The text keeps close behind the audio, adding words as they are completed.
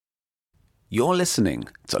You're listening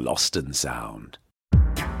to Lost and Sound.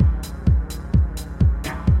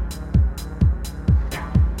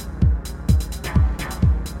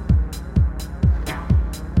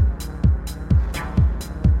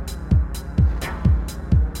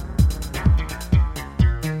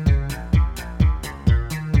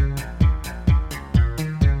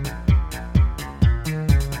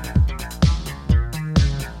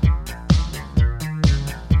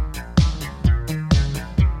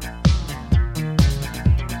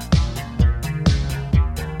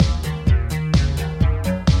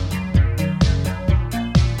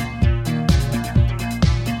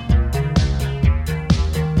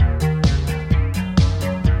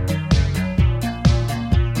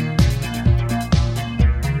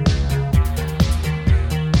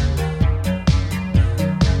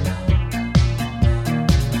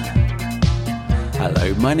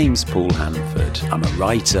 My name's Paul Hanford. I'm a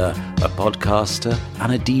writer, a podcaster,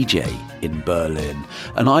 and a DJ in Berlin.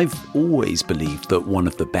 And I've always believed that one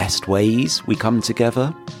of the best ways we come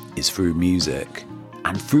together is through music.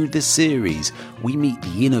 And through this series, we meet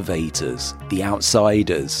the innovators, the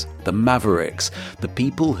outsiders, the mavericks, the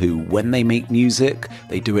people who, when they make music,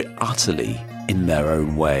 they do it utterly in their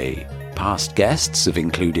own way. Past guests have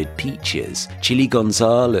included Peaches, Chili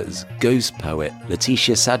Gonzalez, Ghost Poet,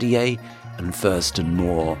 Letitia Sadier, and Thurston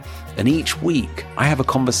Moore. And each week I have a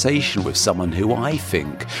conversation with someone who I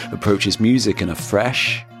think approaches music in a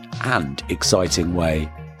fresh and exciting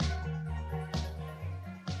way.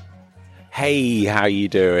 Hey, how you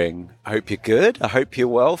doing? I hope you're good. I hope you're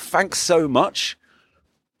well. Thanks so much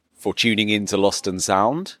for tuning in to Lost and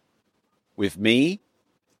Sound with me,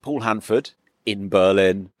 Paul Hanford, in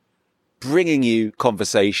Berlin, bringing you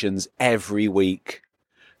conversations every week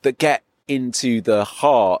that get into the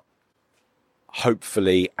heart,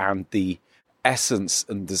 hopefully, and the essence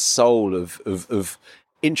and the soul of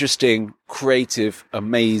interesting, creative,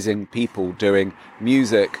 amazing people doing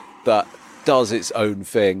music that does its own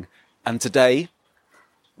thing. And today,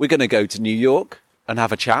 we're going to go to New York and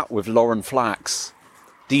have a chat with Lauren Flax,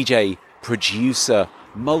 DJ, producer,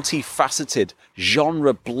 multifaceted,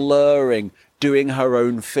 genre-blurring, doing her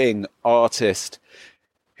own thing artist,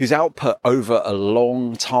 whose output over a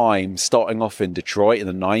long time, starting off in Detroit in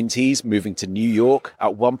the 90s, moving to New York,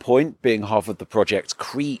 at one point being half of the project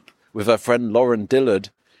Creep with her friend Lauren Dillard,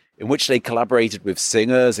 in which they collaborated with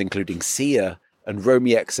singers including Sia and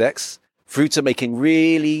Romy XX, through to making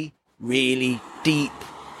really, really deep,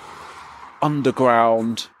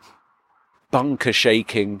 underground,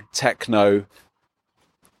 bunker-shaking techno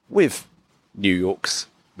with New York's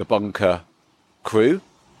The Bunker crew.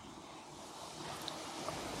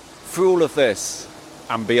 Through all of this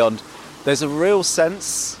and beyond, there's a real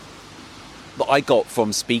sense that I got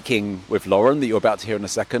from speaking with Lauren, that you're about to hear in a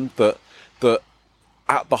second, that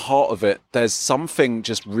at the heart of it, there's something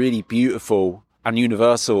just really beautiful and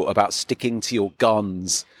universal about sticking to your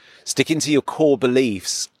guns, sticking to your core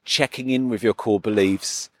beliefs, checking in with your core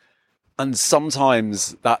beliefs. And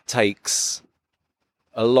sometimes that takes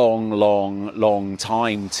a long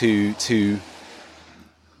time to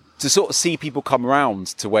sort of see people come around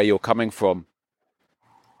to where you're coming from.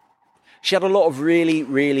 She had a lot of really,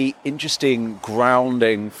 really interesting,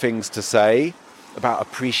 grounding things to say about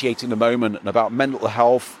appreciating the moment and about mental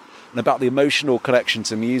health and about the emotional connection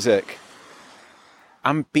to music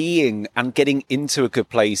and being and getting into a good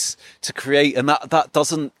place to create. And that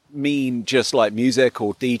doesn't mean just like music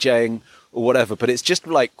or DJing or whatever, but it's just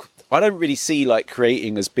like, I don't really see like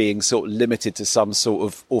creating as being sort of limited to some sort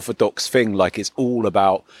of orthodox thing, like it's all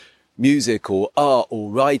about music or art or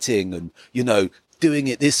writing and, you know, doing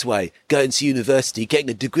it this way, going to university, getting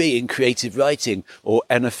a degree in creative writing or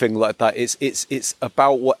anything like that. It's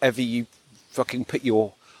about whatever you fucking put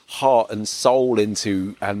your heart and soul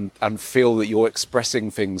into and feel that you're expressing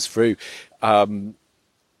things through. And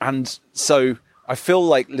so I feel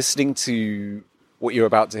like listening to what you're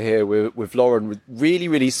about to hear with Lauren really,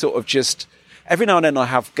 really sort of just, every now and then I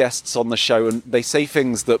have guests on the show and they say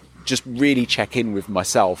things that just really check in with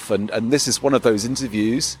myself. And this is one of those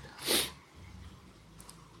interviews.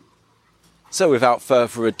 So without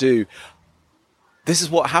further ado, this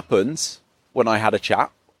is what happened when I had a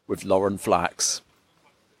chat with Lauren Flax.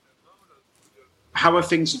 How are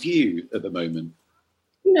things with you at the moment?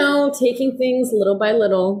 You know, taking things little by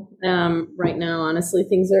little. Right now, honestly,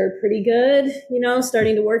 things are pretty good. You know,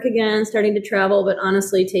 starting to work again, starting to travel, but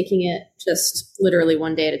honestly, taking it just literally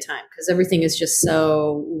one day at a time because everything is just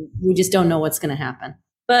so, we just don't know what's going to happen.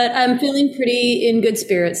 But I'm feeling pretty in good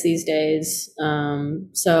spirits these days. And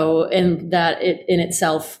that it in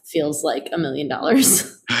itself feels like $1 million.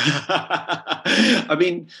 I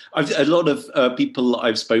mean, a lot of people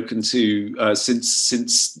I've spoken to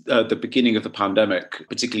since the beginning of the pandemic,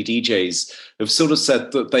 particularly DJs, have sort of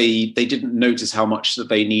said that they didn't notice how much that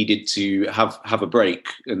they needed to have a break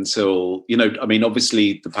until, I mean,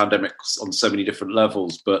 obviously the pandemic's on so many different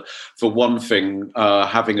levels, but for one thing,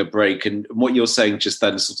 having a break, and what you're saying just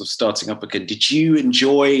then, sort of starting up again. Did you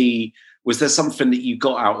enjoy? Was there something that you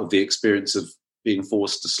got out of the experience of being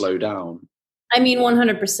forced to slow down? I mean,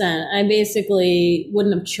 100%. I basically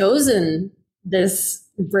wouldn't have chosen this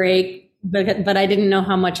break, but I didn't know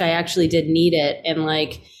how much I actually did need it. And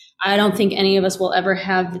like, I don't think any of us will ever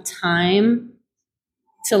have the time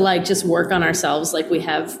to like just work on ourselves like we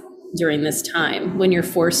have during this time when you're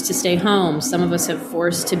forced to stay home. Some of us have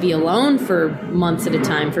forced to be alone for months at a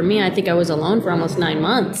time. For me, I think I was alone for almost 9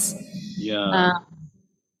 months. Yeah.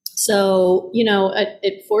 So,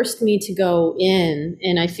 it forced me to go in,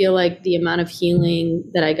 and I feel like the amount of healing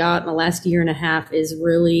that I got in the last year and a half is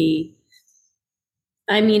really,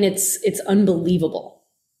 I mean, it's unbelievable.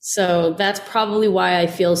 So that's probably why I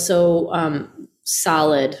feel so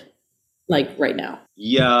solid, like right now.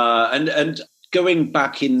 Yeah. And going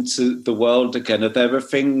back into the world again, are there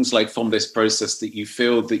things like from this process that you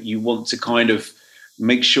feel that you want to kind of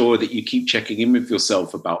make sure that you keep checking in with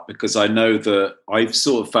yourself about? Because I know that I've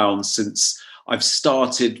sort of found since I've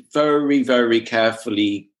started very, very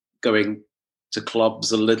carefully going to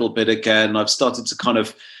clubs a little bit again, I've started to kind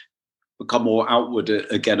of become more outward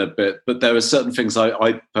again a bit. But there are certain things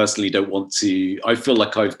I personally don't want to, I feel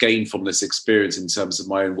like I've gained from this experience in terms of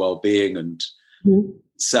my own well-being and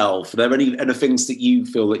self. Are there any things that you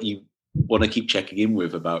feel that you want to keep checking in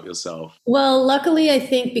with about yourself? Well, luckily, I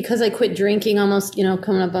think because I quit drinking almost,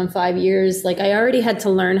 coming up on 5 years, like I already had to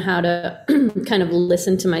learn how to kind of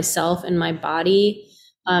listen to myself and my body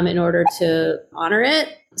in order to honor it.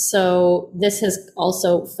 So this has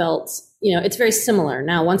also felt, it's very similar.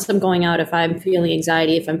 Now, once I'm going out, if I'm feeling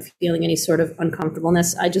anxiety, if I'm feeling any sort of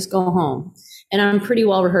uncomfortableness, I just go home, and I'm pretty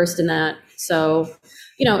well rehearsed in that. So,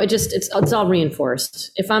 it's all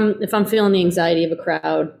reinforced. If I'm feeling the anxiety of a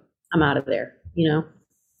crowd, I'm out of there,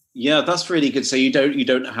 Yeah, that's really good. So you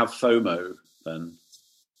don't have FOMO then?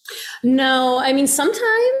 No, I mean,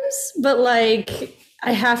 sometimes, but like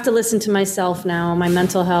I have to listen to myself now. My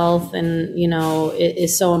mental health and, it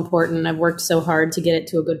is so important. I've worked so hard to get it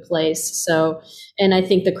to a good place. So, and I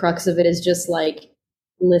think the crux of it is just like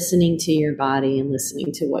listening to your body and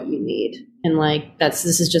listening to what you need. And like, this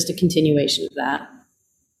is just a continuation of that.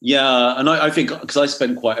 Yeah, and I think because I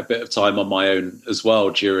spent quite a bit of time on my own as well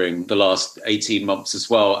during the last 18 months as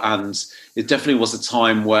well. And it definitely was a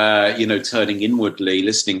time where, turning inwardly,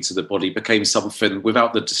 listening to the body became something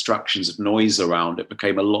without the distractions of noise around. It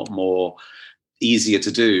became a lot more easier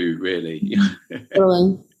to do, really.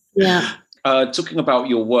 Really? Yeah. Talking about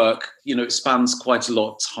your work, it spans quite a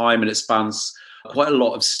lot of time and it spans quite a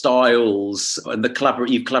lot of styles. And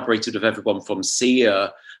you've collaborated with everyone from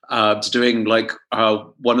Sia to doing like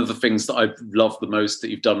one of the things that I've loved the most that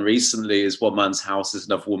you've done recently is One Man's House is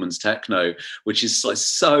Another Woman's Techno, which is like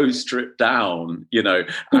so stripped down,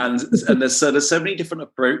 and there's so many different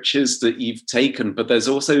approaches that you've taken, but there's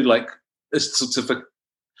also like a sort of a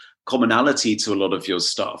commonality to a lot of your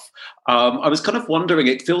stuff. I was kind of wondering,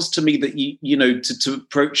 it feels to me that to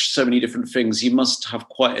approach so many different things, you must have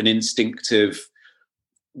quite an instinctive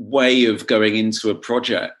way of going into a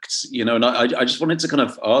project, and I just wanted to kind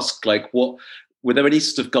of ask, like, what were there any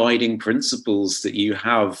sort of guiding principles that you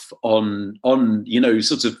have on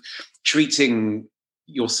sort of treating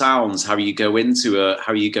your sounds, how you go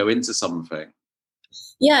into something?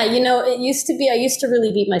 Yeah, it used to be, I used to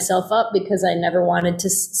really beat myself up because I never wanted to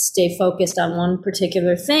stay focused on one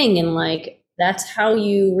particular thing. And like, that's how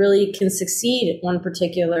you really can succeed at one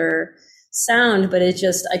particular sound. But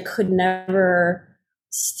I could never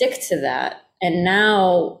stick to that. And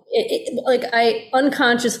now like I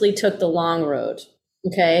unconsciously took the long road.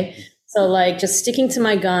 Okay. So like just sticking to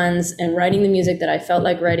my guns and writing the music that I felt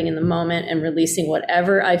like writing in the moment and releasing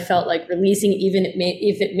whatever I felt like releasing, even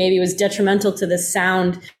if it maybe was detrimental to the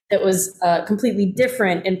sound that was completely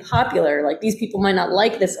different and popular. Like these people might not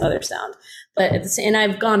like this other sound, and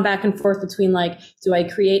I've gone back and forth between like, do I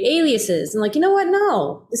create aliases? And like, you know what?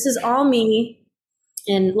 No, this is all me.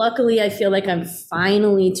 And luckily, I feel like I'm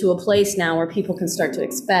finally to a place now where people can start to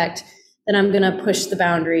expect that I'm going to push the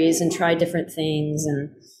boundaries and try different things,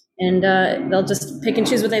 and they'll just pick and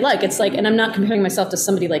choose what they like. It's like, and I'm not comparing myself to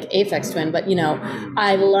somebody like Aphex Twin, but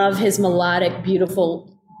I love his melodic,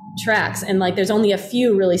 beautiful tracks, and like there's only a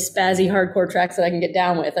few really spazzy hardcore tracks that I can get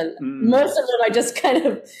down with, and most of them I just kind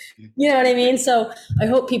of, you know what I mean? So I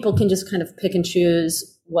hope people can just kind of pick and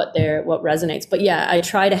choose what resonates. But yeah, I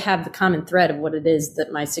try to have the common thread of what it is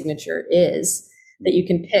that my signature is, that you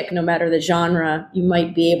can pick no matter the genre. You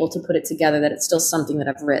might be able to put it together that it's still something that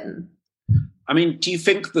I've written. I mean, do you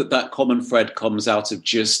think that common thread comes out of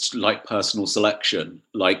just like personal selection,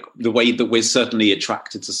 like the way that we're certainly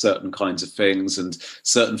attracted to certain kinds of things and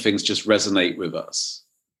certain things just resonate with us?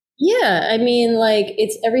 Yeah, I mean, like,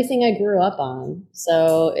 it's everything I grew up on.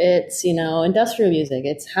 So it's, industrial music,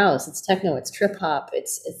 it's house, it's techno, it's trip hop,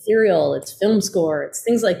 it's ethereal, it's film score, it's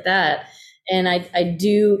things like that. And I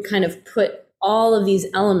do kind of put all of these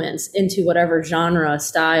elements into whatever genre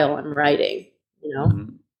style I'm writing,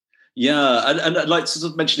 Mm-hmm. Yeah, and like sort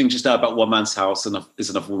of mentioning just now about One Man's House is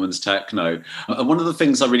Enough Woman's Techno. And one of the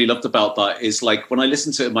things I really loved about that is like when I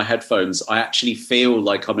listen to it in my headphones, I actually feel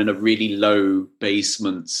like I'm in a really low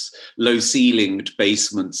ceilinged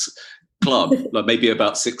basement club, like maybe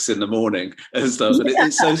about 6 a.m. and stuff. And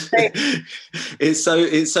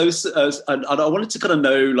and I wanted to kind of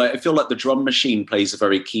know, like, I feel like the drum machine plays a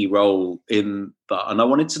very key role in that. And I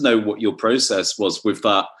wanted to know what your process was with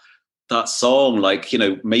that song, like,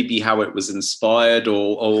 maybe how it was inspired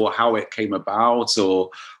or how it came about or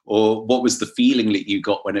what was the feeling that you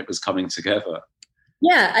got when it was coming together?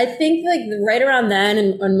 Yeah, I think like right around then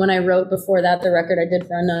and when I wrote before that, the record I did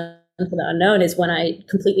for the Unknown is when I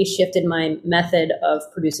completely shifted my method of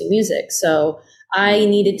producing music. So I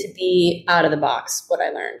needed to be out of the box, what I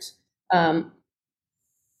learned.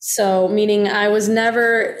 So meaning it was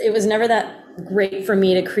never that great for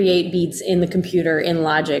me to create beats in the computer in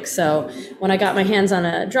Logic. So when I got my hands on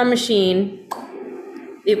a drum machine,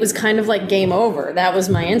 it was kind of like game over. That was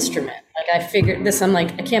my instrument. Like I figured this, I'm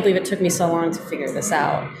like, I can't believe it took me so long to figure this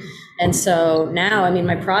out. And so now, I mean,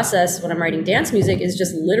 my process when I'm writing dance music is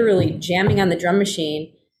just literally jamming on the drum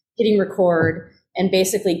machine, hitting record, and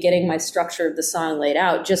basically getting my structure of the song laid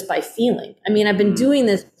out just by feeling. I mean, I've been doing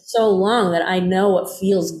this so long that I know what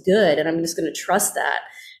feels good, and I'm just going to trust that.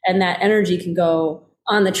 And that energy can go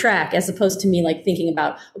on the track as opposed to me like thinking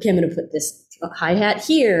about, okay, I'm going to put this hi-hat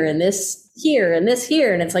here and this here and this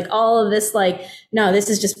here. And it's like all of this, like, no, this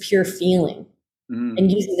is just pure feeling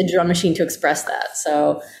and using the drum machine to express that.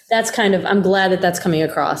 So that's kind of, I'm glad that that's coming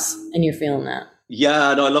across and you're feeling that.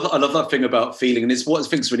 Yeah, no, I love that thing about feeling. And it's what I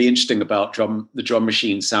think is really interesting about the drum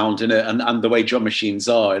machine sound in it and the way drum machines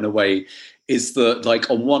are in a way is that, like,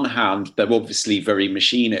 on one hand, they're obviously very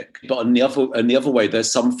machinic, but on the other way,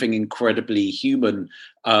 there's something incredibly human,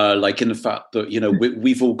 like in the fact that,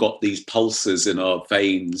 we've all got these pulses in our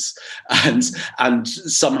veins and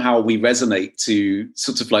somehow we resonate to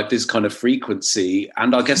sort of like this kind of frequency.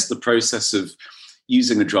 And I guess the process of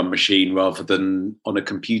using a drum machine rather than on a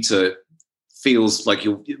computer feels like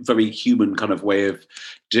your very human kind of way of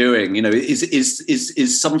doing,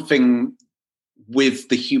 is something with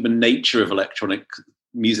the human nature of electronic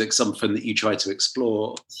music something that you try to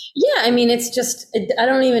explore? Yeah, I mean, it's just, I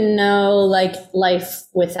don't even know like life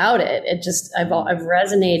without it. It just, I've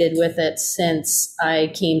resonated with it since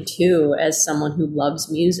I came to as someone who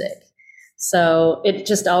loves music. So it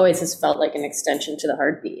just always has felt like an extension to the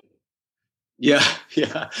heartbeat. Yeah,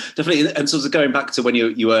 definitely. And sort of going back to when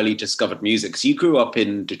you early discovered music, because you grew up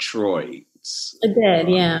in Detroit. I did,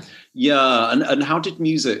 yeah. Yeah, and how did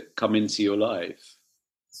music come into your life?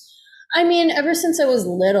 I mean, ever since I was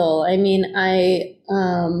little. I mean,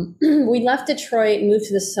 we left Detroit and moved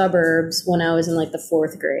to the suburbs when I was in like the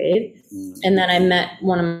 4th grade. And then I met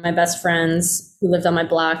one of my best friends who lived on my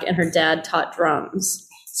block, and her dad taught drums.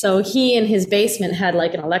 So he in his basement had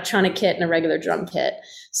like an electronic kit and a regular drum kit.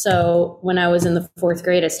 So when I was in the 4th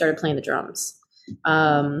grade, I started playing the drums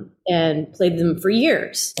and played them for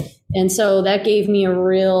years. And so that gave me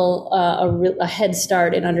a head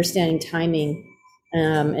start in understanding timing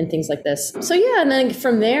and things like this. So yeah, and then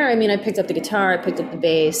from there, I mean, I picked up the guitar, I picked up the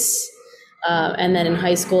bass. And then in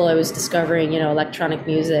high school, I was discovering, electronic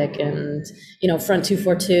music and, Front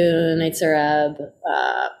 242, Nights Arab,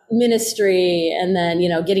 Ministry, and then,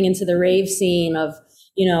 getting into the rave scene of,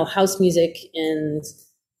 house music and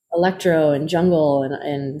electro and jungle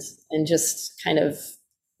and just kind of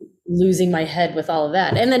losing my head with all of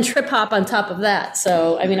that, and then trip hop on top of that.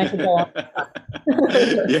 So I mean, I could go on.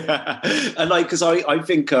 Yeah, and like, because I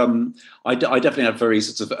think I definitely had very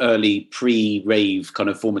sort of early pre-rave kind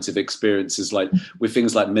of formative experiences, like with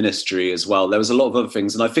things like Ministry as well. There was a lot of other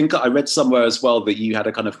things, and I think I read somewhere as well that you had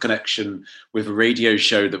a kind of connection with a radio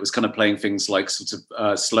show that was kind of playing things like sort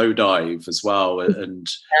of Slow Dive as well, and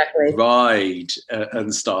Exactly. Ride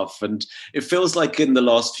and stuff. And it feels like in the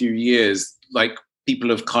last few years, like people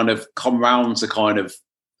have kind of come round to kind of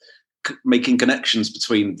making connections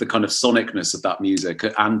between the kind of sonicness of that music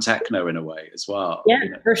and techno in a way as well. Yeah,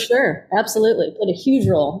 for sure. Absolutely. Played a huge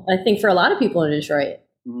role, I think, for a lot of people in Detroit.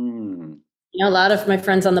 You know, a lot of my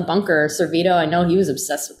friends on the Bunker, Servito, I know he was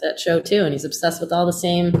obsessed with that show too. And he's obsessed with all the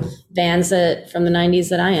same bands from the 90s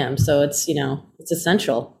that I am. So it's, you know, it's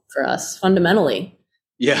essential for us fundamentally.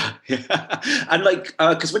 Yeah. And like,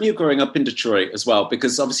 because when you're growing up in Detroit as well,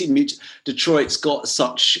 because obviously Detroit's got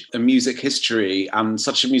such a music history and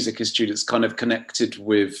such a music history that's kind of connected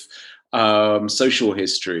with social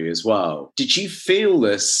history as well. Did you feel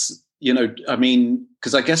this, you know, I mean,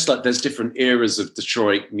 because I guess like there's different eras of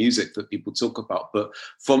Detroit music that people talk about, but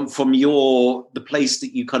from the place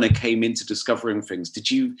that you kind of came into discovering things,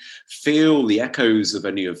 did you feel the echoes of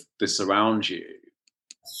any of this around you?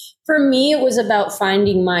 For me, it was about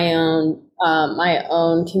finding my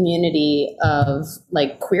own community of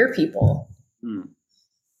like queer people.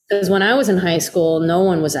 Because when I was in high school, no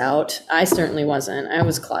one was out. I certainly wasn't. I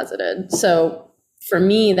was closeted. So for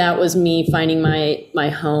me, that was me finding my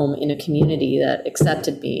home in a community that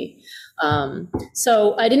accepted me.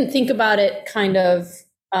 So I didn't think about it kind of,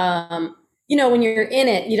 you know, when you're in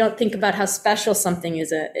it, you don't think about how special something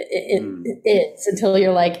is until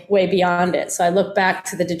you're like way beyond it. So I look back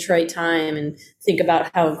to the Detroit time and think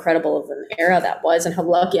about how incredible of an era that was and how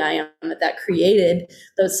lucky I am that created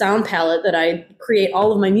the sound palette that I create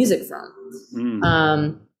all of my music from.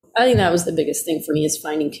 I think that was the biggest thing for me, is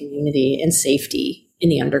finding community and safety in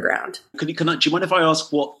the underground. Do you mind if I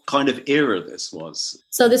ask what kind of era this was?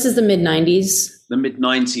 So this is the mid-90s. The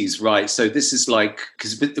mid-90s, right. So this is like,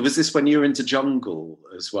 because was this when you were into jungle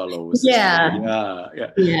as well? Or was yeah.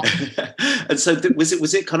 And so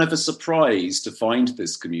was it kind of a surprise to find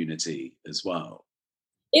this community as well?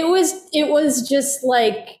 It was just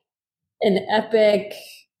like an epic...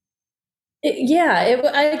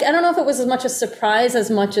 I don't know if it was as much a surprise as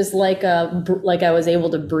much as like I was able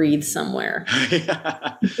to breathe somewhere.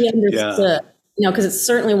 He understood, you know, because it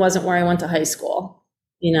certainly wasn't where I went to high school,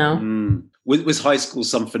 you know. Was high school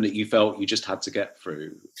something that you felt you just had to get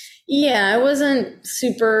through? Yeah, I wasn't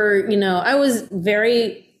super, you know, I was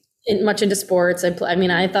very much into sports. I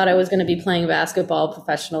mean, I thought I was going to be playing basketball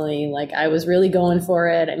professionally. Like I was really going for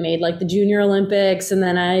it. I made like the Junior Olympics, and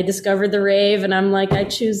then I discovered the rave, and I'm like, I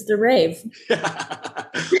choose the rave.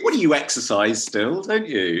 What do you exercise still, don't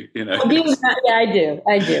you? You know. Yeah, I do.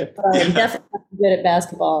 But I'm definitely not as good at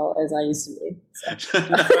basketball as I used to be. So.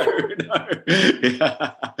 No.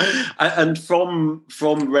 Yeah. And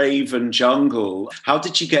from rave and jungle, how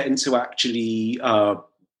did you get into actually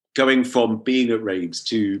going from being at raves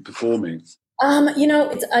to performing? You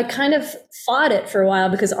know, I kind of fought it for a while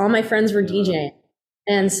because all my friends were DJing.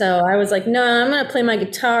 And so I was like, no, I'm going to play my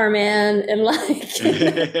guitar, man. And like...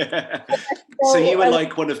 So you were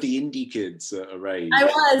like one of the indie kids at a rave. I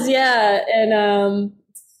was, yeah. And,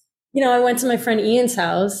 you know, I went to my friend Ian's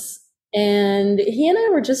house, and he and I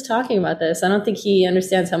were just talking about this. I don't think he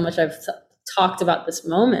understands how much I've talked about this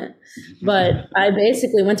moment, but I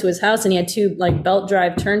basically went to his house, and he had two like belt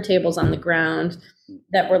drive turntables on the ground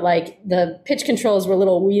that were like, the pitch controls were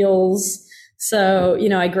little wheels. So, you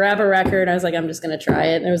know, I grab a record, I was like, I'm just going to try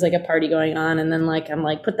it. And there was like a party going on. And then like, I'm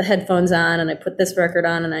like, put the headphones on, and I put this record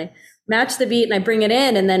on, and I match the beat, and I bring it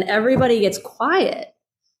in, and then everybody gets quiet.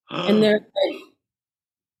 And they're like,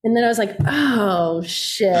 and then I was like, oh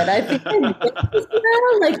shit, I think I did this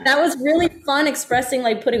now. Like that was really fun, expressing,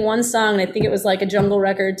 like putting one song, and I think it was like a jungle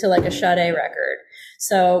record to like a Sade record.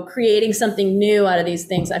 So creating something new out of these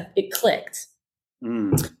things, it clicked.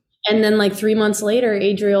 And then like 3 months later,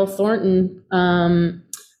 Adriel Thornton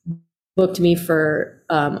booked me for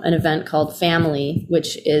an event called Family,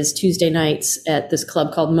 which is Tuesday nights at this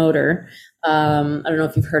club called Motor. I don't know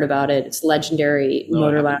if you've heard about it. It's legendary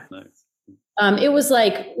Motor Lounge. It was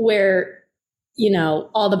like where, you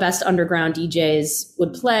know, all the best underground DJs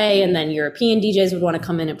would play, and then European DJs would want to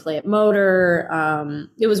come in and play at Motor.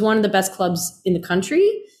 It was one of the best clubs in the country,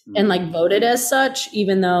 and like voted as such,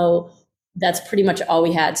 even though that's pretty much all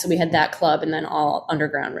we had. So we had that club and then all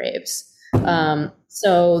underground raves.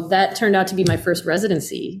 So that turned out to be my first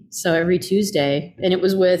residency. So every Tuesday, and it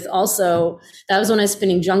was with also, that was when I was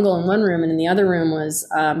spinning jungle in one room, and in the other room was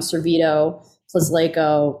Servito,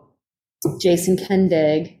 Plazleko, Jason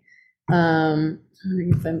Kendig. I don't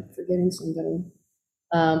know if I'm forgetting somebody.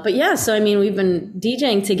 But yeah, so I mean, we've been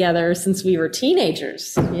DJing together since we were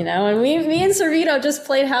teenagers, you know, and me and Servito just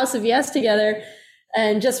played House of Yes together,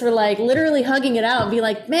 and just were like literally hugging it out and be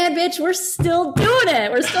like, man, bitch, we're still doing it.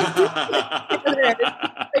 We're still doing it together.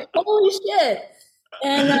 Like, holy shit.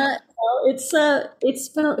 And it's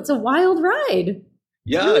a wild ride.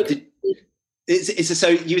 Yeah. Really. It's so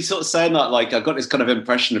you were sort of saying that, like, I got this kind of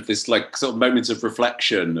impression of this, like, sort of moments of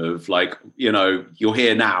reflection of, like, you're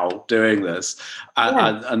here now doing this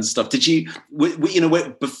and stuff. Did you,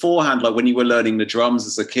 beforehand, like when you were learning the drums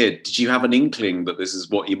as a kid, did you have an inkling that this is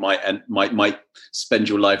what you might spend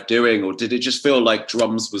your life doing, or did it just feel like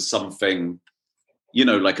drums was something,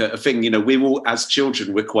 like a thing? We all, as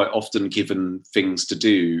children, we're quite often given things to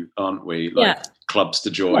do, aren't we? Like clubs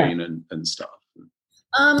to join and stuff.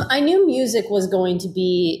 I knew music was going to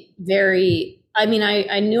be I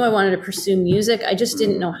knew I wanted to pursue music. I just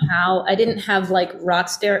didn't know how. I didn't have like rock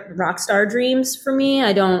star dreams for me.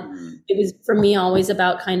 It was for me always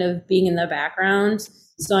about kind of being in the background.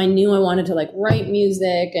 So I knew I wanted to like write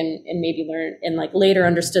music and maybe learn, and like later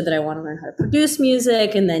understood that I want to learn how to produce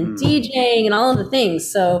music and then DJing and all of the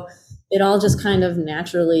things. So it all just kind of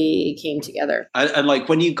naturally came together. And like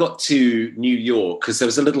when you got to New York, because there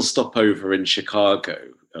was a little stopover in Chicago.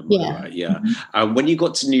 Right? Yeah. Mm-hmm. When you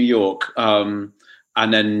got to New York, and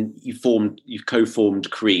then you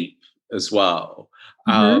co-formed Creep as well.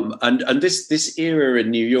 Mm-hmm. And this era in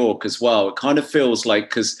New York as well, it kind of feels like,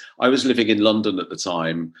 because I was living in London at the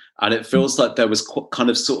time, and it feels like there was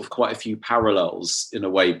quite a few parallels in a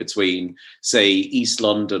way between, say, East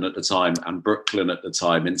London at the time and Brooklyn at the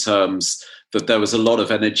time, in terms that there was a lot of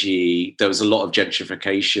energy, there was a lot of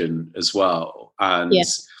gentrification as well, and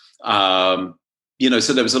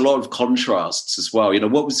so there was a lot of contrasts as well.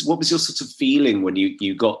 What was your sort of feeling when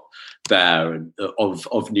you got there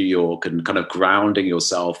of New York, and kind of grounding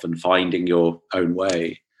yourself and finding your own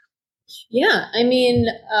way? Yeah, I mean,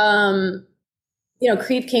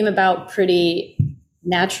 Creep came about pretty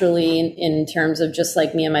naturally in terms of just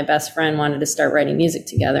like me and my best friend wanted to start writing music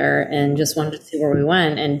together and just wanted to see where we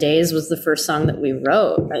went. And Days was the first song that we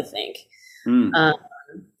wrote, I think.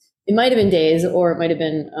 It might have been Days, or it might have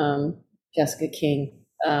been Jessica King.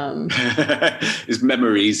 His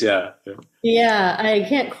memories, yeah. Yeah, I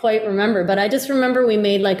can't quite remember, but I just remember we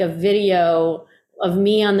made like a video of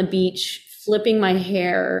me on the beach flipping my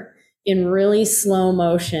hair in really slow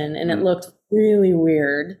motion, and it looked really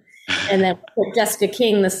weird. And then put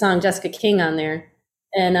the song Jessica King on there.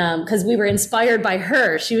 And because we were inspired by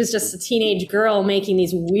her. She was just a teenage girl making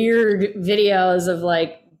these weird videos of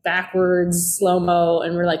like backwards slow-mo,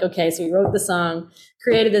 and we're like, okay, so we wrote the song,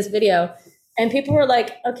 created this video. And people were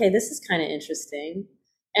like, okay, this is kind of interesting.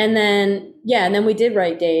 And then we did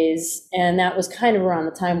write Days. And that was kind of around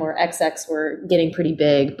the time where XX were getting pretty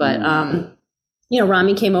big. But,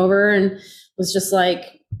 Rami came over and was just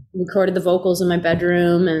like, recorded the vocals in my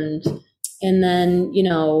bedroom. And then,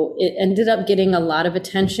 it ended up getting a lot of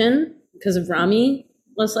attention because of Rami,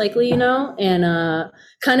 most likely, and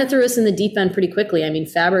kind of threw us in the deep end pretty quickly. I mean,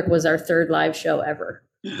 Fabric was our third live show ever.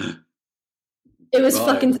 It was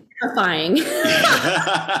fucking terrifying.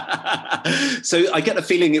 So I get the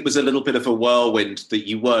feeling it was a little bit of a whirlwind that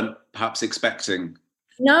you weren't perhaps expecting.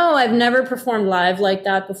 No, I've never performed live like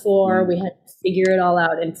that before. We had to figure it all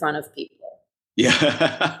out in front of people.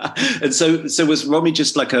 Yeah. And so was Romy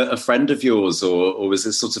just like a friend of yours, or was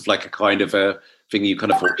this sort of like a kind of a thing you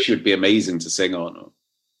kind of thought she would be amazing to sing on? Or?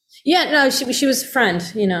 Yeah, no, she was a friend,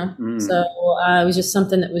 So it was just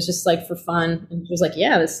something that was just like for fun. And she was like,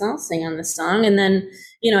 yeah, I'll sing on this song. And then,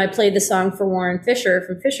 I played the song for Warren Fisher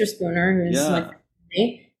from Fisher Spooner, who's my friend.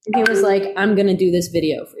 And he was like, I'm going to do this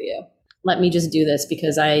video for you. Let me just do this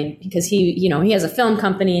because he, he has a film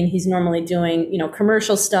company and he's normally doing,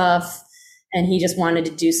 commercial stuff. And he just wanted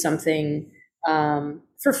to do something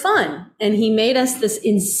for fun. And he made us this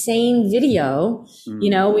insane video.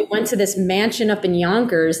 We went to this mansion up in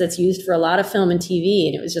Yonkers that's used for a lot of film and TV.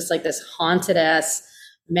 And it was just like this haunted ass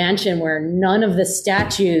mansion where none of the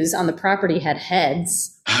statues on the property had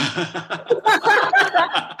heads.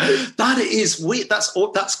 That is weird.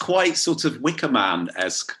 That's quite sort of Wicker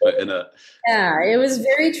Man-esque in a. Yeah, it was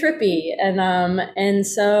very trippy. And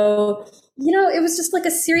so, it was just like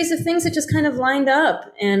a series of things that just kind of lined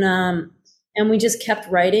up. And we just kept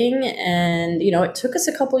writing, and, it took us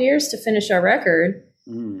a couple years to finish our record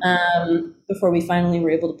before we finally were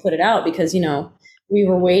able to put it out because, we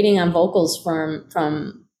were waiting on vocals from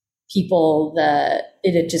people that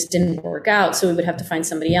it just didn't work out. So we would have to find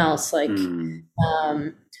somebody else. So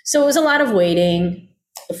it was a lot of waiting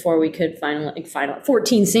before we could finally find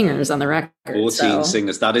 14 singers on the record. 14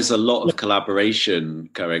 singers. That is a lot of collaboration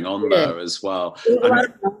going on there as well. A lot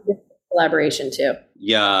of collaboration too.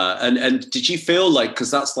 Yeah. And did you feel like, because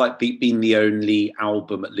that's like been the only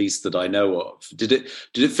album at least that I know of, did it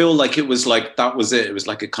feel like it was like that was it was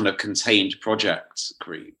like a kind of contained project,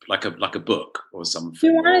 Creep, like a book or something?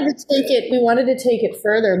 We wanted to take it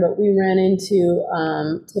further, but we ran into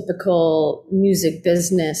typical music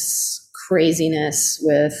business craziness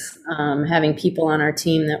with having people on our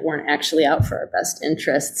team that weren't actually out for our best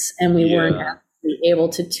interests, and we weren't actually able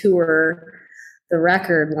to tour the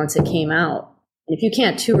record once it came out. And if you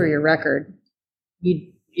can't tour your record,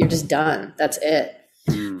 you're just done. That's it.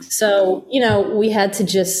 So, we had to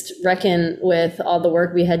just reckon with all the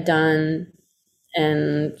work we had done.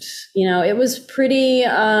 And, it was pretty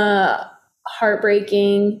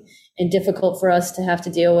heartbreaking and difficult for us to have to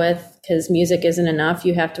deal with, because music isn't enough.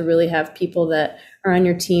 You have to really have people that are on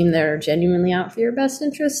your team that are genuinely out for your best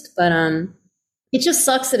interest. But it just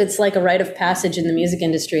sucks that it's like a rite of passage in the music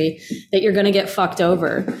industry that you're going to get fucked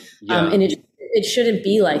over. And it shouldn't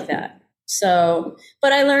be like that. So,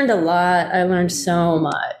 but I learned a lot. I learned so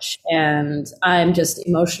much, and I'm just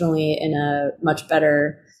emotionally in a much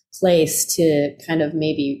better place to kind of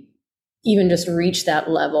maybe even just reach that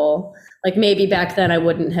level. Like maybe back then I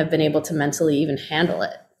wouldn't have been able to mentally even handle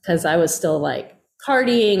it, because I was still like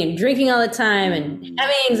partying and drinking all the time and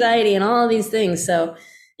having anxiety and all of these things. So,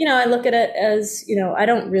 I look at it as, I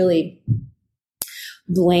don't really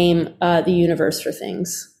blame the universe for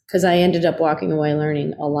things, because I ended up walking away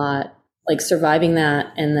learning a lot, like surviving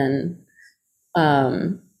that, and then,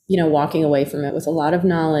 walking away from it with a lot of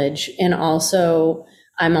knowledge. And also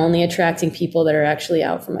I'm only attracting people that are actually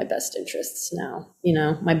out for my best interests now.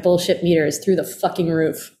 My bullshit meter is through the fucking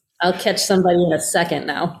roof. I'll catch somebody in a second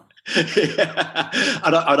now. Yeah.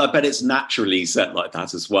 And I bet it's naturally set like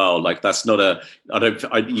that as well. Like that's not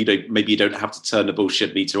maybe you don't have to turn the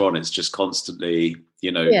bullshit meter on. It's just constantly,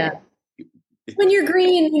 Yeah. When you're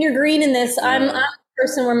green in this, I'm a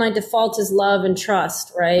person where my default is love and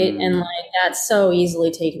trust, right? And like that's so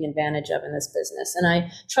easily taken advantage of in this business. And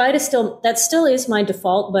I try to that still is my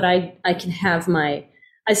default, but I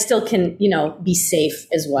still can, be safe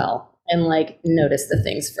as well and like notice the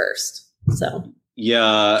things first. So.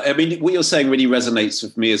 Yeah, I mean, what you're saying really resonates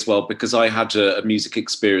with me as well, because I had a music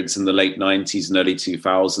experience in the late 90s and early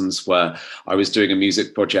 2000s where I was doing a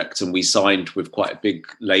music project and we signed with quite a big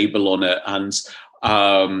label on it. And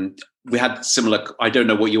we had similar, I don't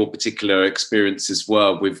know what your particular experiences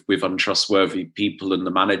were with untrustworthy people and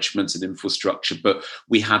the management and infrastructure, but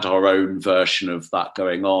we had our own version of that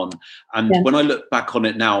going on. And when I look back on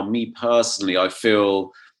it now, me personally, I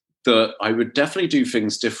feel that I would definitely do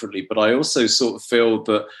things differently, but I also sort of feel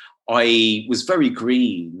that I was very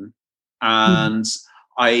green. And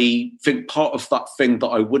I think part of that thing that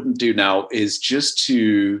I wouldn't do now is just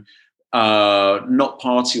to not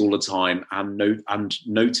party all the time and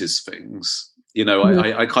notice things.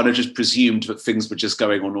 I kind of just presumed that things were just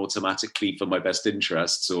going on automatically for my best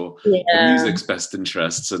interests or the music's best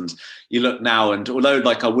interests. And you look now, and although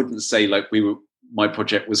like I wouldn't say like my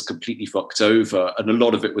project was completely fucked over, and a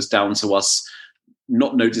lot of it was down to us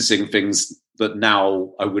not noticing things that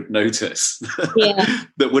now I would notice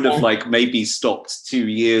that would have like maybe stopped 2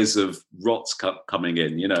 years of rot coming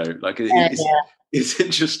in, it's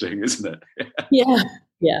interesting, isn't it?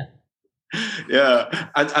 Yeah.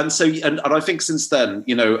 And so I think since then,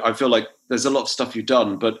 I feel like there's a lot of stuff you've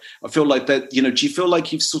done, but I feel like that, do you feel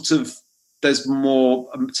like you've sort of, there's more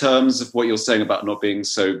in terms of what you're saying about not being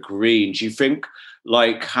so green? Do you think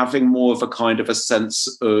like having more of a kind of a sense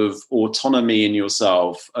of autonomy in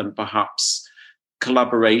yourself and perhaps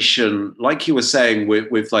collaboration, like you were saying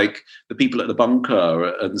with like the people at the bunker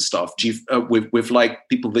and stuff, do you with like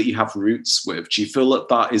people that you have roots with, do you feel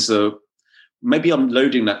that is maybe I'm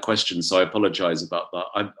loading that question, so I apologize about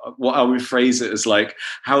that. What I'll rephrase it as like,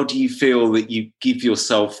 how do you feel that you give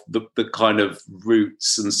yourself the kind of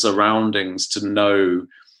roots and surroundings to know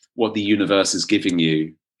what the universe is giving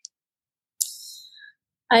you?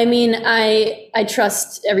 I mean, I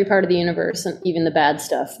trust every part of the universe, and even the bad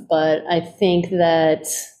stuff. But I think that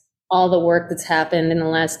all the work that's happened in the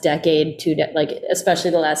last decade,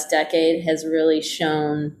 especially the last decade, has really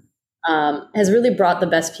shown, has really brought the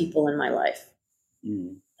best people in my life.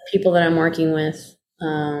 People that I'm working with,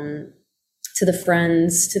 to the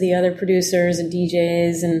friends, to the other producers and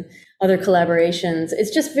DJs and other collaborations.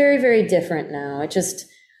 It's just very, very different now.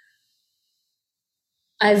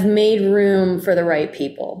 I've made room for the right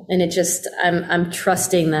people, and I'm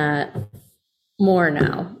trusting that more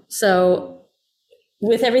now. So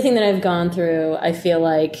with everything that I've gone through, I feel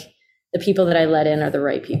like the people that I let in are the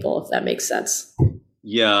right people, if that makes sense.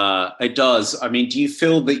 Yeah, it does. I mean, do you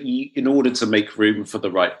feel that in order to make room for the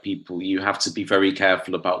right people, you have to be very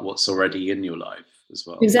careful about what's already in your life as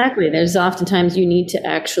well? Exactly. There's oftentimes you need to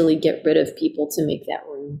actually get rid of people to make that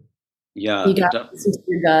room. Yeah. You got to listen to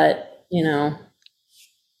your gut,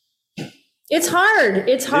 It's hard.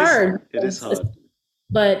 It's hard. It is hard.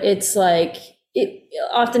 But it's like,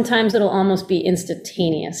 Oftentimes it'll almost be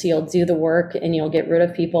instantaneous. You'll do the work and you'll get rid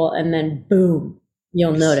of people, and then boom,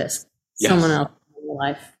 you'll notice someone else in your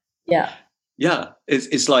life. Yeah. Yeah.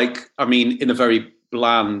 It's like, I mean, in a very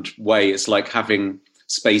bland way, it's like having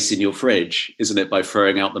space in your fridge, isn't it? By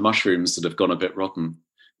throwing out the mushrooms that have gone a bit rotten.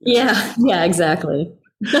 Yeah. Yeah, exactly.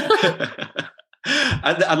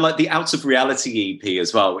 and like the Out of Reality EP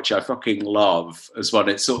as well, which I fucking love as well.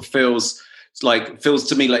 It sort of feels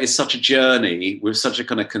to me like it's such a journey with such a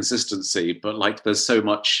kind of consistency, but like there's so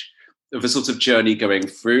much of a sort of journey going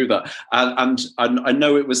through that. And I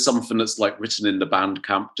know it was something that's like written in the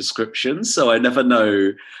Bandcamp description, so I never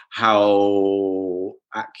know how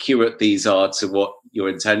accurate these are to what your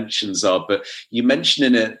intentions are. But you mentioned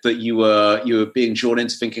in it that you were being drawn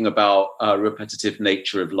into thinking about repetitive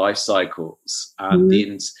nature of life cycles and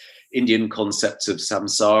the Indian concept of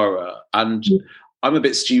samsara. And I'm a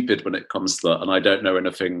bit stupid when it comes to that, and I don't know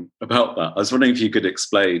anything about that. I was wondering if you could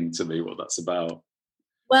explain to me what that's about.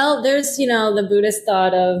 Well, there's, the Buddhist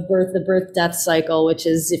thought of the birth-death cycle, which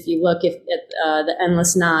is, if you look at the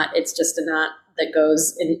endless knot, it's just a knot that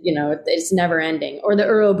goes in, it's never ending. Or the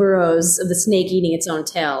Ouroboros of the snake eating its own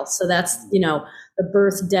tail. So that's, the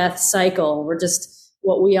birth-death cycle. We're just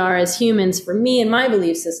what we are as humans. For me and my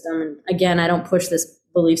belief system, and again, I don't push this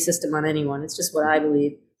belief system on anyone. It's just what I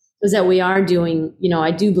believe. Is that we are doing,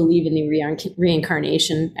 I do believe in the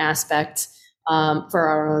reincarnation aspect for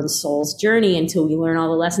our own soul's journey until we learn all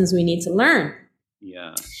the lessons we need to learn.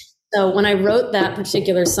 Yeah. So when I wrote that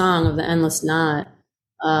particular song of the Endless Knot,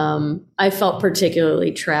 I felt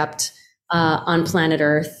particularly trapped on planet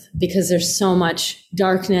Earth because there's so much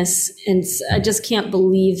darkness, and I just can't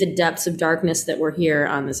believe the depths of darkness that we're here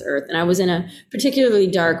on this earth. And I was in a particularly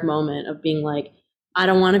dark moment of being like, I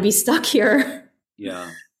don't want to be stuck here.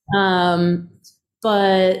 Yeah.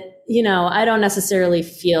 But, I don't necessarily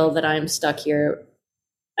feel that I'm stuck here.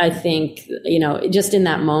 I think, just in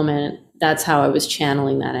that moment, that's how I was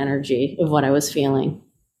channeling that energy of what I was feeling.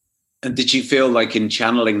 And did you feel like in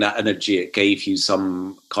channeling that energy, it gave you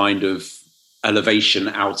some kind of elevation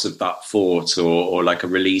out of that thought or like a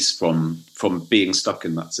release from being stuck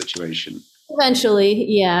in that situation? Eventually,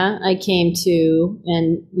 yeah, I came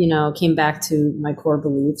back to my core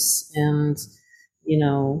beliefs, and,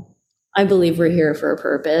 I believe we're here for a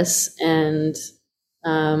purpose. And,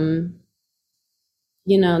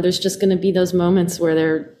 there's just going to be those moments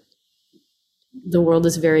where the world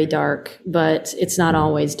is very dark, but it's not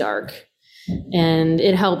always dark. And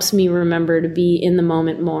it helps me remember to be in the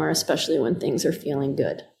moment more, especially when things are feeling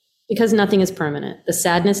good, because nothing is permanent. The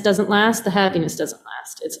sadness doesn't last. The happiness doesn't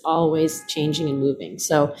last. It's always changing and moving.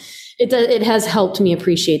 So it has helped me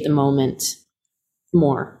appreciate the moment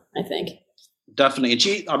more, I think.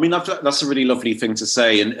 Definitely. I mean, I feel like that's a really lovely thing to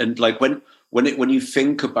say. And like when you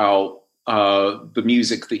think about the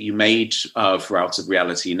music that you made for Out of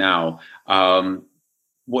Reality now,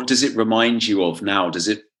 what does it remind you of now? Does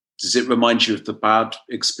it remind you of the bad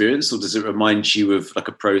experience, or does it remind you of like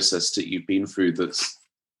a process that you've been through that's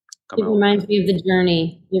come out? It reminds me of the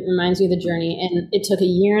journey. And it took a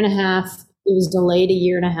year and a half. It was delayed a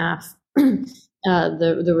year and a half,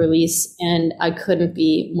 the release. And I couldn't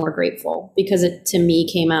be more grateful because it, to me,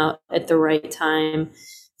 came out at the right time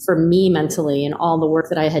for me mentally, and all the work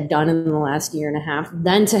that I had done in the last year and a half.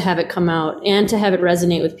 Then to have it come out and to have it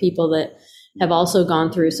resonate with people that have also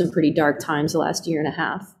gone through some pretty dark times the last year and a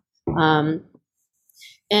half. And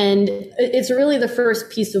it's really the first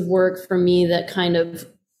piece of work for me that kind of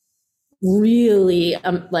really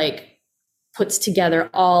puts together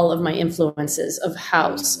all of my influences of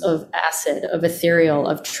house, of acid, of ethereal,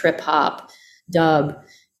 of trip hop, dub.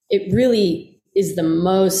 It really is the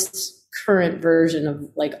most current version of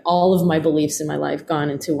like all of my beliefs in my life gone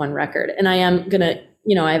into one record. And I am going to,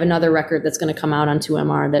 I have another record that's going to come out on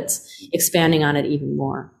 2MR that's expanding on it even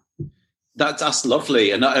more. That's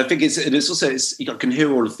lovely. And I think it's also, you can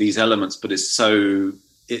hear all of these elements, but it's so,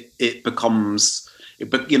 it becomes,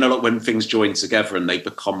 like when things join together and they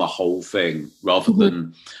become a whole thing rather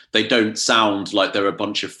than, they don't sound like they're a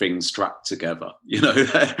bunch of things strapped together.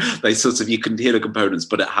 They sort of, you can hear the components,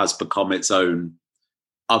 but it has become its own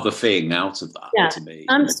other thing out of that to me.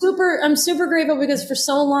 I'm super grateful because for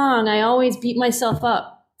so long, I always beat myself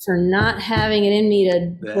up for not having it in me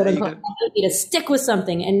to stick with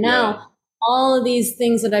something. And now all of these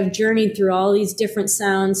things that I've journeyed through, all these different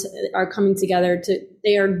sounds are coming together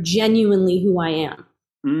they are genuinely who I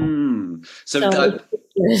am. So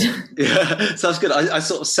yeah, sounds good. I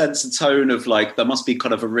sort of sense a tone of like, there must be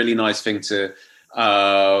kind of a really nice thing to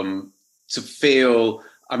feel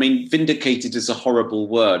I mean, vindicated is a horrible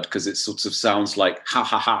word because it sort of sounds like ha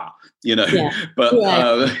ha ha, you know. Yeah. But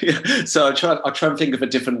Yeah. so I try and think of a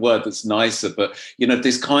different word that's nicer. But you know,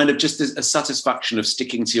 this kind of just a satisfaction of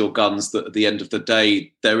sticking to your guns. That at the end of the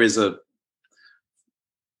day, there is a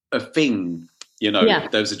thing. You know, Yeah.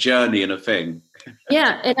 there's a journey and a thing.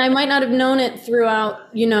 Yeah, and I might not have known it throughout,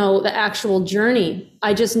 you know, the actual journey.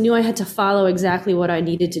 I just knew I had to follow exactly what I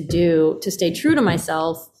needed to do to stay true to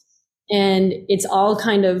myself. And it's all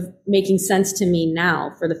kind of making sense to me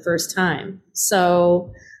now for the first time.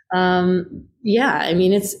 So, yeah, I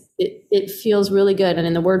mean, it feels really good. And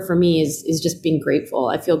then the word for me is just being grateful.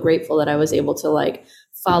 I feel grateful that I was able to like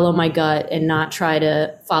follow my gut and not try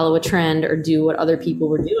to follow a trend or do what other people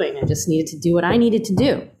were doing. I just needed to do what I needed to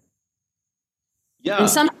do. Yeah. And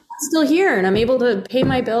somehow I'm still here and I'm able to pay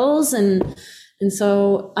my bills. And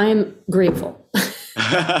so I'm grateful.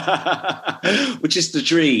 Which is the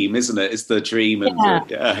dream, isn't it? It's the dream.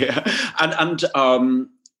 And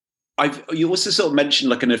you also sort of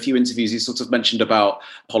mentioned, like in a few interviews, you sort of mentioned about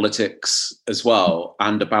politics as well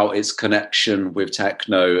and about its connection with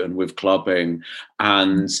techno and with clubbing.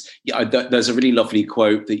 And there's a really lovely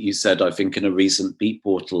quote that you said, I think, in a recent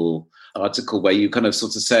Beatportal article where you kind of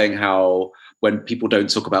sort of saying how when people don't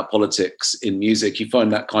talk about politics in music, you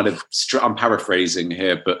find that kind of, I'm paraphrasing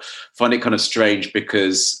here, but find it kind of strange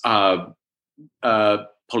because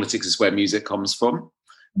politics is where music comes from.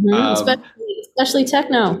 Mm-hmm. Especially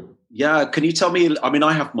techno. Yeah. Can you tell me, I mean,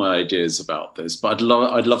 I have my ideas about this, but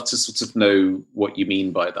I'd love to sort of know what you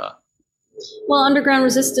mean by that. Well, underground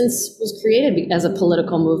resistance was created as a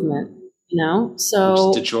political movement, you know, so.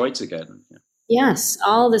 Which is Detroit again. Yeah. Yes,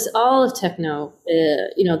 all of techno,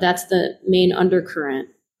 you know, that's the main undercurrent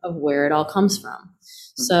of where it all comes from.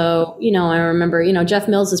 Mm-hmm. So, you know, I remember, you know, Jeff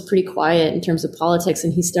Mills is pretty quiet in terms of politics,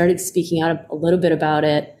 and he started speaking out a little bit about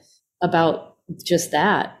it, about just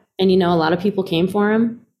that. And, you know, a lot of people came for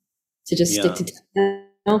him to just stick to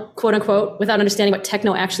techno, quote unquote, without understanding what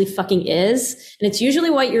techno actually fucking is. And it's usually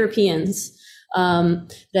white Europeans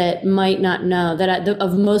that might not know that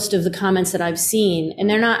of most of the comments that I've seen. And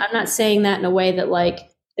I'm not saying that in a way that like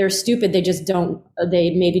they're stupid. They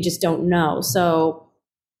maybe just don't know. So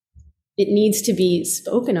it needs to be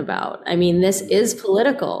spoken about. I mean, this is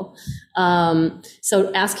political.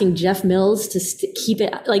 So asking Jeff Mills to keep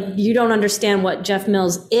it, like, you don't understand what Jeff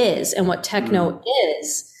Mills is and what techno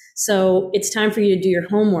is. So it's time for you to do your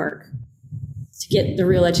homework to get the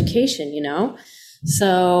real education, you know?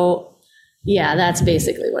 So yeah, that's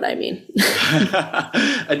basically what I mean.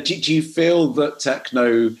 And do you feel that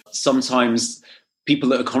techno, sometimes people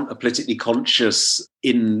that are politically conscious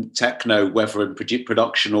in techno, whether in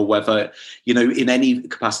production or whether, you know, in any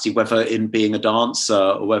capacity, whether in being a dancer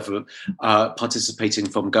or whether participating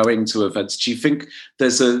from going to events, do you think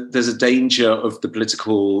there's a danger of the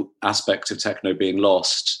political aspect of techno being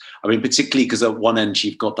lost? I mean, particularly because at one end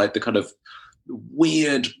you've got like the kind of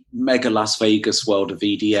weird mega Las Vegas world of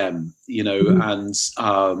EDM, you know, and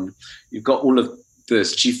you've got all of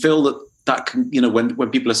this. Do you feel that can, you know,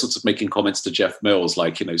 when people are sort of making comments to Jeff Mills,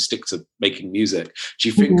 like, you know, stick to making music, do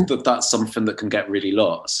you think that that's something that can get really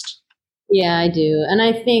lost? Yeah, I do. And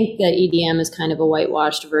I think that EDM is kind of a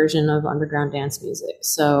whitewashed version of underground dance music.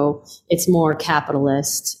 So it's more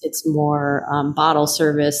capitalist. It's more bottle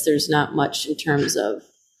service. There's not much in terms of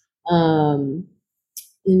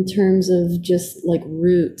just like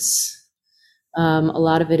roots. A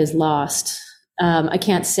lot of it is lost. I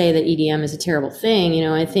can't say that EDM is a terrible thing. You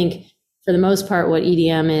know, I think for the most part, what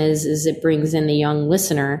EDM is it brings in the young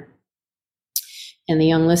listener. And the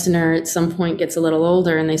young listener at some point gets a little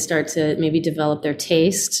older and they start to maybe develop their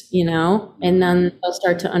taste, you know, and then they'll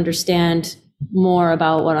start to understand more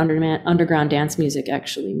about what underground dance music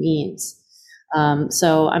actually means.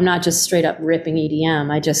 So I'm not just straight up ripping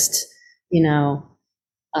EDM. I just, you know,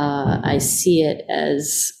 I see it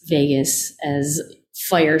as Vegas, as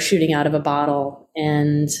fire shooting out of a bottle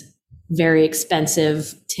and very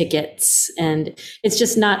expensive tickets. And it's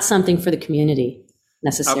just not something for the community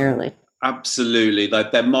necessarily. Absolutely.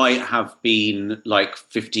 Like there might have been, like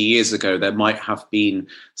 50 years ago, there might have been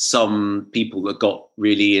some people that got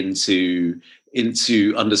really into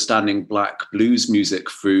understanding Black blues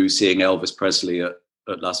music through seeing Elvis Presley at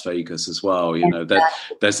Las Vegas as well. You know,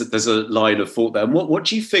 there's a line of thought there. And what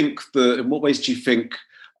do you think? In what ways do you think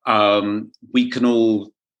we can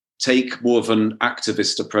all take more of an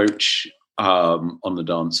activist approach on the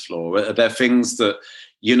dance floor? Are there things that,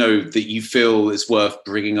 you know, that you feel is worth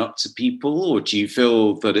bringing up to people, or do you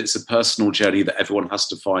feel that it's a personal journey that everyone has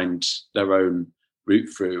to find their own route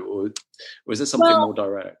through, or is there something more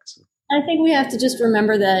direct? I think we have to just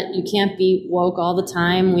remember that you can't be woke all the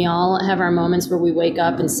time. We all have our moments where we wake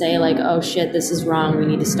up and say like, oh shit, this is wrong. We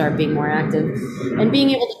need to start being more active. And being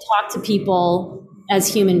able to talk to people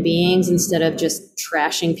as human beings instead of just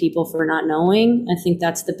trashing people for not knowing. I think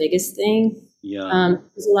that's the biggest thing. Yeah.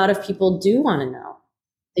 Because a lot of people do want to know.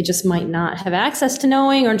 They just might not have access to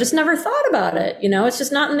knowing or just never thought about it. It's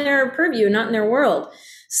just not in their purview, not in their world.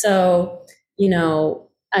 So,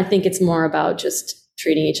 I think it's more about just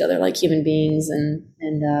treating each other like human beings, and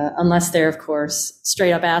unless they're, of course,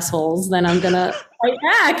 straight up assholes, then I'm gonna fight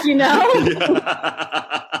back, And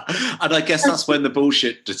I guess that's when the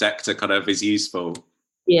bullshit detector kind of is useful.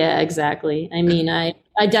 Yeah, exactly. I mean, I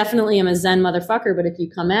definitely am a Zen motherfucker, but if you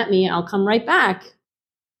come at me, I'll come right back.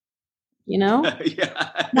 Yeah.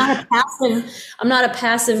 I'm not a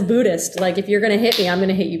passive Buddhist. Like if you're gonna hit me, I'm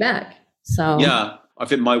gonna hit you back. So yeah, I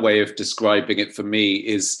think my way of describing it for me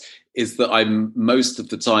is that I'm most of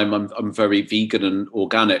the time I'm very vegan and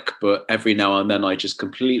organic, but every now and then I just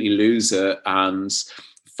completely lose it and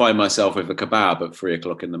find myself with a kebab at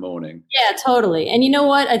 3:00 in the morning. Yeah, totally. And you know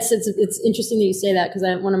what? It's interesting that you say that, because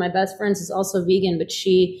one of my best friends is also vegan, but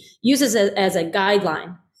she uses it as a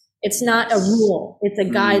guideline. It's not a rule; it's a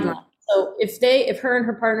guideline. So if her and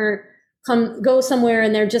her partner go somewhere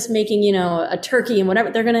and they're just making a turkey and whatever,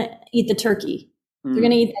 they're gonna eat the turkey. They're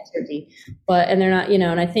going to eat that turkey, and they're not,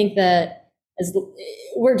 and I think that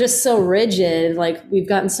we're just so rigid, like we've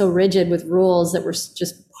gotten so rigid with rules that we're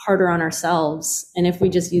just harder on ourselves. And if we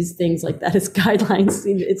just use things like that as guidelines,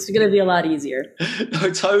 it's going to be a lot easier.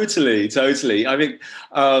 No, totally. I think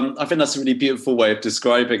that's a really beautiful way of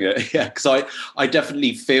describing it. Yeah. Cause I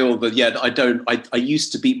definitely feel that, I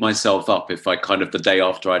used to beat myself up if I kind of the day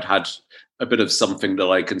after I'd had a bit of something that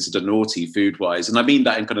I consider naughty food-wise. And I mean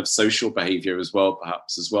that in kind of social behavior as well,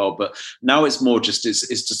 perhaps as well. But now it's more just, it's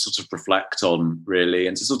to sort of reflect on, really,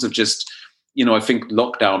 and to sort of just, I think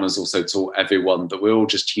lockdown has also taught everyone that we're all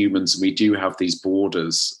just humans and we do have these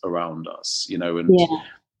borders around us,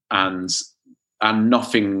 and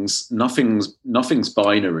nothing's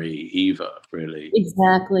binary either, really.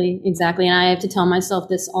 Exactly. And I have to tell myself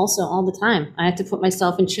this also all the time. I have to put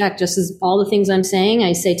myself in check, just as all the things I'm saying,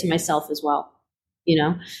 I say to myself as well.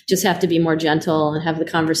 Just have to be more gentle and have the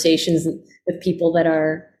conversations with people that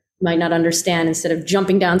might not understand. Instead of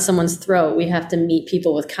jumping down someone's throat, we have to meet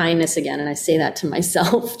people with kindness again. And I say that to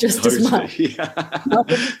myself just as much. Yeah.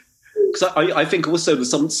 Because I think also that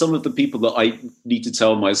some of the people that I need to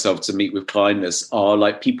tell myself to meet with kindness are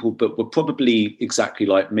like people that were probably exactly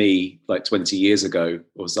like me, like 20 years ago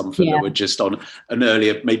or something, that were just on an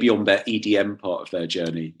earlier, maybe on their EDM part of their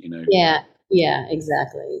journey, Yeah,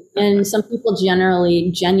 exactly. And some people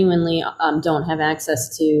genuinely don't have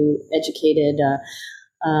access to educated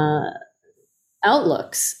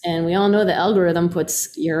outlooks. And we all know the algorithm puts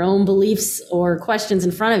your own beliefs or questions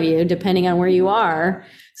in front of you, depending on where you are.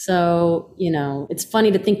 So, it's funny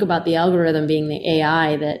to think about the algorithm being the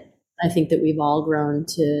AI that I think that we've all grown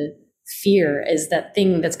to fear as that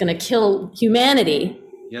thing that's going to kill humanity.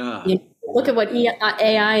 Yeah. Look at what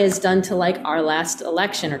AI has done to like our last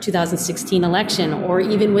election or 2016 election, or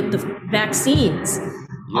even with the vaccines.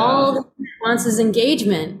 Yeah. All the wants is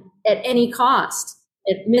engagement at any cost,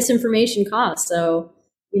 at misinformation cost. So,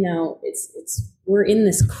 we're in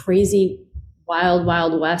this crazy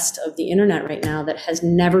wild west of the internet right now that has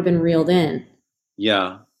never been reeled in.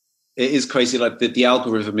 Yeah, it is crazy. Like the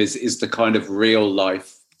algorithm is the kind of real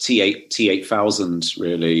life T8000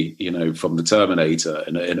 really, from the Terminator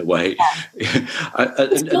in a way. Yeah.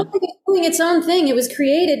 It's doing its own thing. It was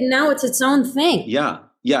created and now it's its own thing. Yeah,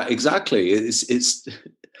 exactly. It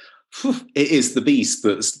is the beast.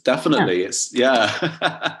 That's definitely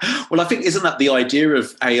Well, I think, isn't that the idea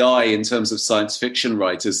of AI in terms of science fiction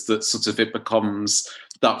writers, that sort of it becomes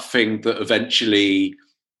that thing that eventually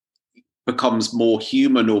becomes more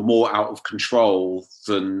human or more out of control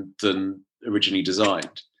than originally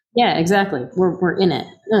designed? Yeah, exactly. We're in it.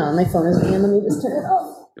 No, my phone is ringing. Let me just turn it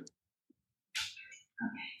off. Okay,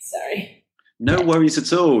 sorry. No worries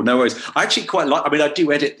at all. No worries. I actually quite like, I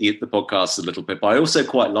do edit the podcast a little bit, but I also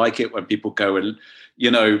quite like it when people go and,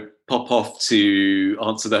 pop off to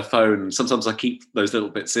answer their phone. Sometimes I keep those little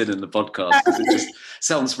bits in the podcast because it just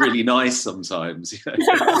sounds really nice sometimes.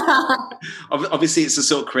 Obviously, it's a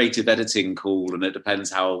sort of creative editing call and it depends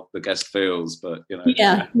how the guest feels, but,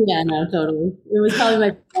 Yeah, no, totally. It was probably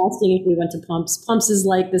my asking if we went to Pumps. Pumps is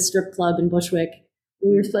like the strip club in Bushwick.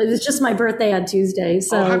 It was just my birthday on Tuesday.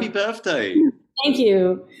 So happy birthday. Thank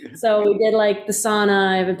you. So we did like the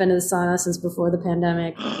sauna. I haven't been to the sauna since before the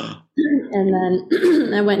pandemic. And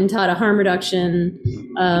then I went and taught a harm reduction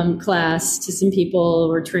class to some people who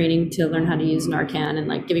were training to learn how to use Narcan and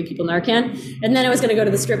like giving people Narcan. And then I was going to go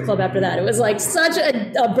to the strip club after that. It was like such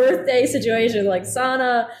a birthday situation, like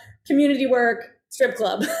sauna, community work, strip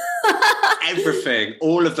club. Everything,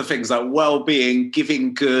 all of the things like well-being,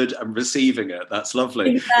 giving good and receiving it. That's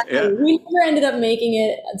lovely. Exactly. Yeah. We never ended up making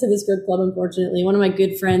it to the strip club, unfortunately. One of my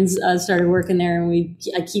good friends started working there, and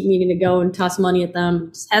I keep needing to go and toss money at them.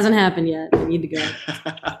 It just hasn't happened yet. I need to go.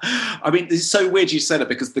 I mean, it's so weird you said it,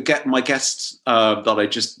 because my guest that I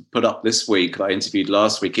just put up this week, that I interviewed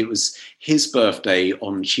last week, it was his birthday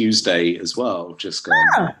on Tuesday as well, just gone.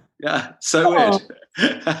 Oh. Yeah, so weird.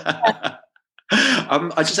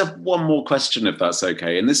 I just have one more question, if that's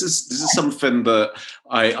okay. And this is something that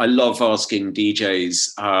I love asking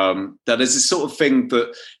DJs. That is this sort of thing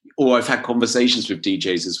that, or I've had conversations with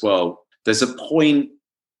DJs as well. There's a point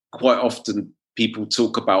quite often people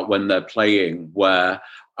talk about when they're playing where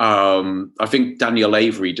I think Daniel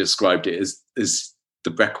Avery described it as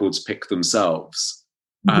the records pick themselves,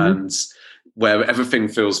 and where everything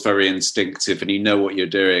feels very instinctive and you know what you're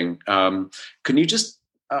doing. Can you just,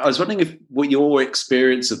 I was wondering what your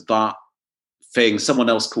experience of that thing, someone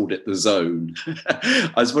else called it the zone.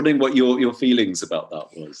 I was wondering what your feelings about that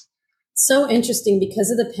was. So interesting because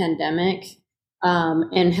of the pandemic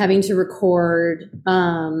and having to record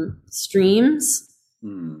streams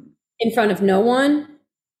in front of no one.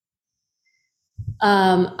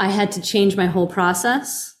 I had to change my whole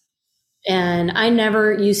process, and I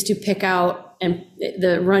never used to pick out and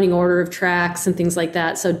the running order of tracks and things like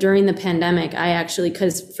that. So during the pandemic, I actually,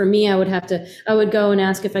 because for me, I would go and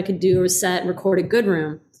ask if I could do a set, record a good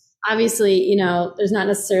room. Obviously, there's not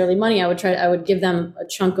necessarily money. I would give them a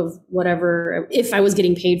chunk of whatever. If I was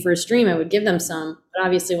getting paid for a stream, I would give them some, but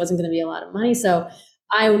obviously it wasn't going to be a lot of money. So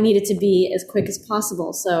I needed to be as quick as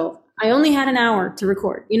possible. So I only had an hour to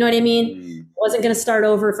record. You know what I mean? I wasn't going to start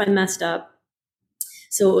over if I messed up.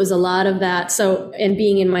 So it was a lot of that. So, and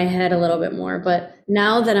being in my head a little bit more, but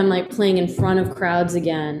now that I'm like playing in front of crowds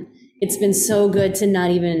again, it's been so good to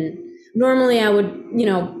not even, normally I would,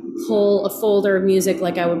 pull a folder of music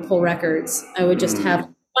like I would pull records. I would just have a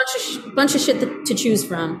bunch of shit to choose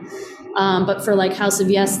from. But for like House of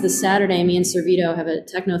Yes this Saturday, me and Servito have a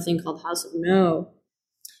techno thing called House of No.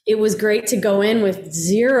 It was great to go in with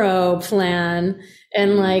zero plan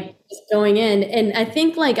and like going in. And I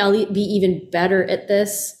think like I'll be even better at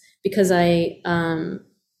this because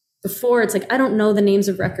before it's like, I don't know the names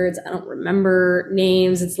of records. I don't remember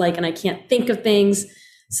names. It's like, and I can't think of things.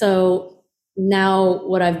 So now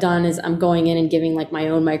what I've done is I'm going in and giving like my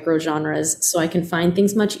own micro genres so I can find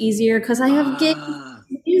things much easier because I have gig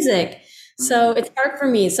music. So it's hard for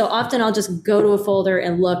me. So often I'll just go to a folder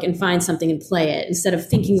and look and find something and play it instead of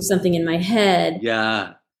thinking of something in my head.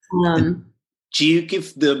 Yeah. Do you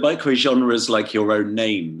give the micro genres like your own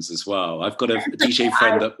names as well? I've got a DJ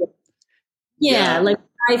friend that. Yeah, like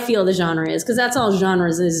I feel the genre is, because that's all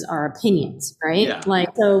genres is are opinions, right? Yeah. Like,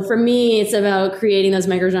 so for me, it's about creating those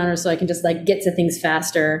micro genres so I can just like get to things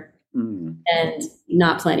faster and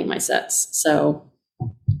not planning my sets. So,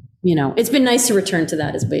 it's been nice to return to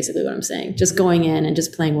that is basically what I'm saying. Just going in and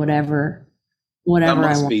just playing whatever that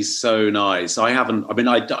must be so nice. I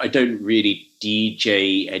don't really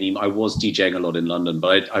DJ anymore. I was DJing a lot in London,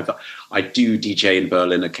 but I do DJ in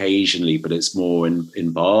Berlin occasionally, but it's more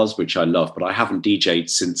in bars, which I love. But I haven't DJed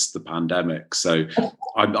since the pandemic, so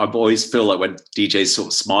I always feel like when DJ's sort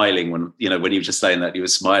of smiling when you were just saying that he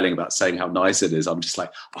was smiling about saying how nice it is. I'm just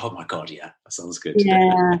like, oh my god, yeah, that sounds good.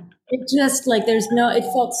 Yeah, it just like it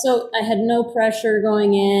felt so. I had no pressure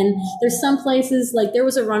going in. There's some places like there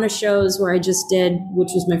was a run of shows where I just did,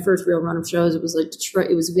 which was my first real run of shows. It was like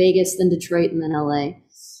Detroit. It was Vegas, then Detroit, and then LA.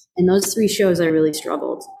 And those 3 shows, I really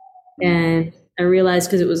struggled. And I realized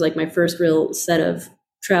because it was like my first real set of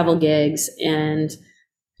travel gigs, and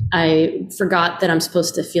I forgot that I'm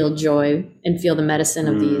supposed to feel joy and feel the medicine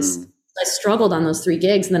of these. I struggled on those 3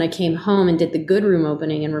 gigs, and then I came home and did the Good Room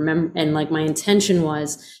opening and like my intention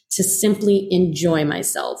was to simply enjoy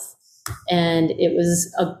myself. And it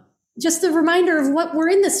was just a reminder of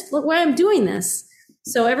why I'm doing this.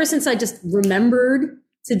 So ever since I just remembered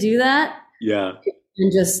to do that,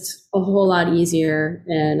 and just a whole lot easier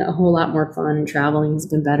and a whole lot more fun, and traveling has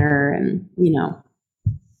been better, and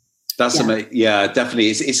That's amazing. Yeah, definitely.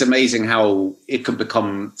 It's amazing how it can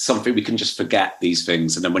become something we can just forget these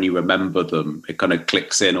things. And then when you remember them, it kind of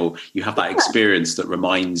clicks in, or you have that experience that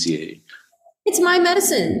reminds you. It's my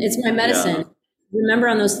medicine. It's my medicine. Yeah. Remember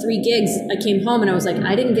on those 3 gigs, I came home and I was like,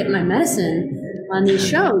 I didn't get my medicine on these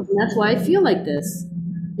shows. And that's why I feel like this.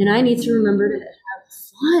 And I need to remember to have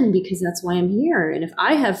fun because that's why I'm here. And if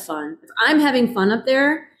I have fun, if I'm having fun up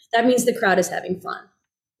there, that means the crowd is having fun,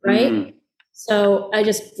 right? Mm. So I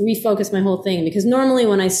just refocus my whole thing, because normally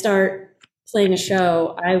when I start playing a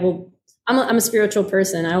show, I'm a spiritual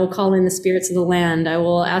person. I will call in the spirits of the land. I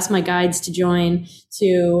will ask my guides to join,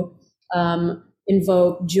 to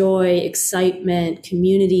invoke joy, excitement,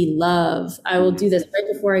 community, love. I will do this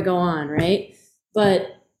right before I go on, right? But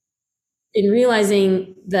in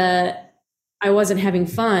realizing that I wasn't having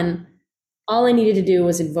fun, all I needed to do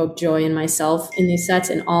was invoke joy in myself in these sets,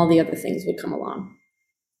 and all the other things would come along.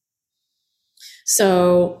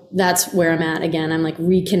 So that's where I'm at again. I'm like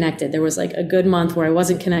reconnected. There was like a good month where I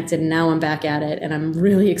wasn't connected, and now I'm back at it, and I'm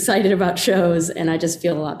really excited about shows, and I just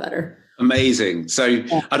feel a lot better. Amazing. So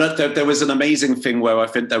yeah. There was an amazing thing where I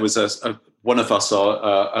think there was one of us,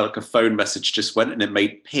 like a phone message just went and it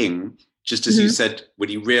made ping, just as you said, when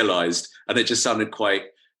you realized, and it just sounded quite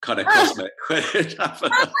kind of cosmic when it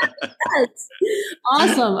happened. Yes.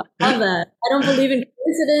 Awesome. I love that. I don't believe in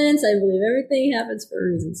coincidence. I believe everything happens for a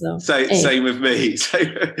reason. So same with me. So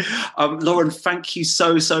Lauren, thank you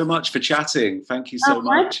so much for chatting. Thank you so much.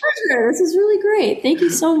 My pleasure. This is really great. Thank you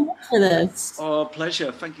so much for this. Oh,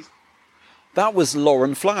 pleasure. Thank you. That was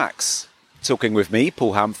Lauren Flax talking with me,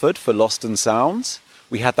 Paul Hanford, for Lost and Sound.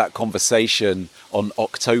 We had that conversation on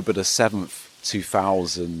October the 7th,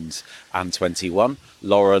 2021.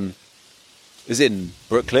 Lauren is in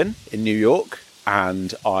Brooklyn, in New York,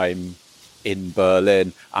 and I'm in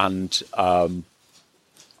Berlin. And I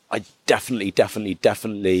definitely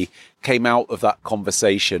came out of that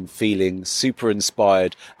conversation feeling super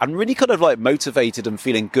inspired and really kind of like motivated and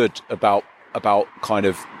feeling good about kind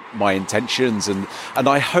of my intentions. And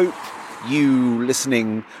I hope you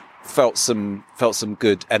listening felt some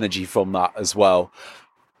good energy from that as well.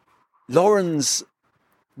 Lauren's,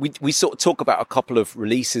 we sort of talk about a couple of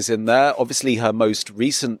releases in there. Obviously, her most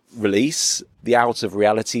recent release, the Out of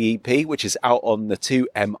Reality EP, which is out on the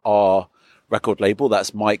 2MR record label.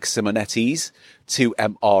 That's Mike Simonetti's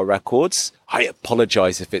 2MR Records. I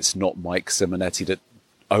apologize if it's not Mike Simonetti that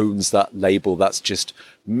owns that label. That's just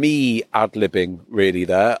me ad-libbing really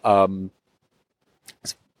there.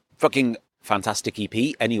 It's fucking fantastic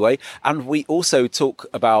EP anyway. And we also talk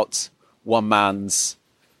about One Man's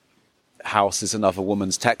House is Another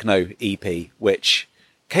Woman's Techno EP, which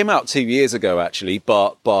came out 2 years ago actually,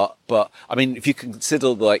 but I mean, if you consider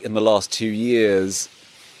like in the last 2 years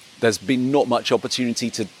there's been not much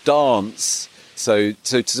opportunity to dance, so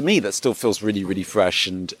to me that still feels really fresh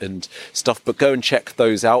and stuff. But go and check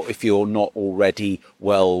those out if you're not already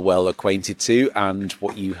well acquainted to, and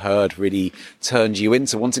what you heard really turned you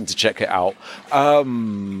into wanting to check it out.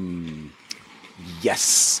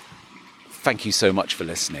 Yes, thank you so much for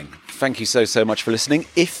listening. Thank you so much for listening.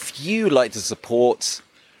 If you like to support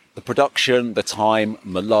the production, the time,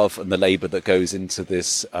 and the love and the labor that goes into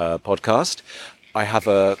this podcast, I have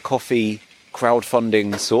a coffee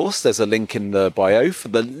crowdfunding source. There's a link in the bio. For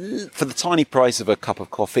the tiny price of a cup of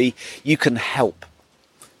coffee, you can help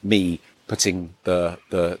me putting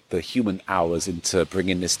the human hours into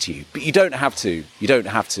bringing this to you. But you don't have to.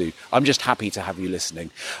 I'm just happy to have you listening.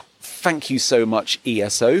 Thank you so much,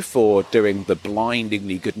 ESO, for doing the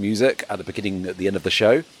blindingly good music at the beginning and at the end of the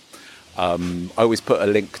show. I always put a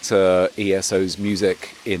link to ESO's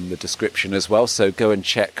music in the description as well, so go and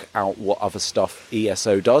check out what other stuff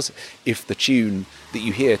ESO does if the tune that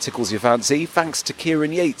you hear tickles your fancy. Thanks to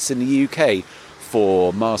Kieran Yates in the UK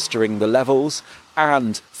for mastering the levels,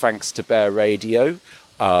 and thanks to Bear Radio.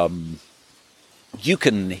 You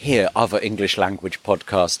can hear other English language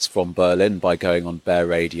podcasts from Berlin by going on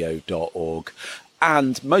bearradio.org.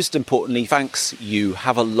 And most importantly, thanks. You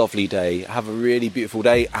have a lovely day. Have a really beautiful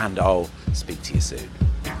day, and I'll speak to you soon.